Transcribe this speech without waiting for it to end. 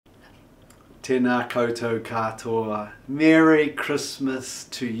Tēnā koutou katoa. Merry Christmas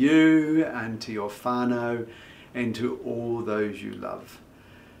to you and to your whānau and to all those you love.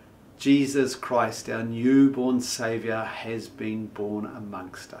 Jesus Christ, our newborn Saviour, has been born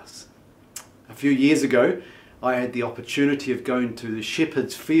amongst us. A few years ago, I had the opportunity of going to the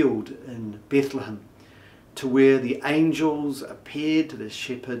shepherd's field in Bethlehem, to where the angels appeared to the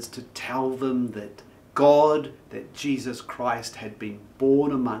shepherds to tell them that God, that Jesus Christ had been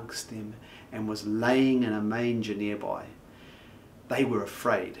born amongst them and was laying in a manger nearby. They were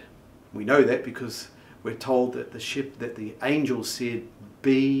afraid. We know that because we're told that the angel said,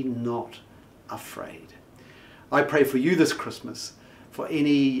 "Be not afraid." I pray for you this Christmas, for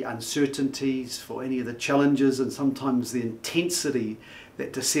any uncertainties, for any of the challenges and sometimes the intensity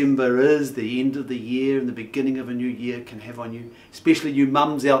that December is, the end of the year and the beginning of a new year can have on you, especially you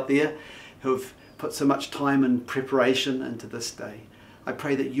mums out there who have put so much time and preparation into this day. I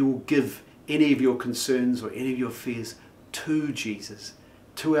pray that you will give any of your concerns or any of your fears to Jesus,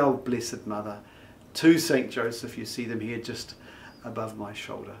 to our Blessed Mother, to St. Joseph. You see them here just above my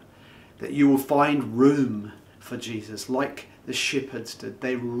shoulder. That you will find room for Jesus like the shepherds did.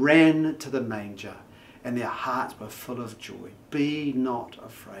 They ran to the manger and their hearts were full of joy. Be not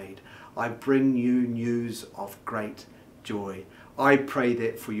afraid. I bring you news of great joy. I pray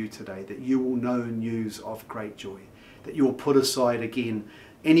that for you today, that you will know news of great joy, that you will put aside again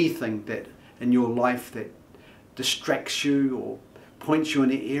anything that in your life that distracts you or points you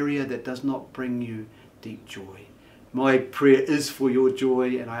in an area that does not bring you deep joy. My prayer is for your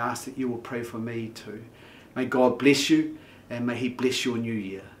joy, and I ask that you will pray for me too. May God bless you, and may He bless your new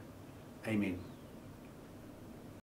year. Amen.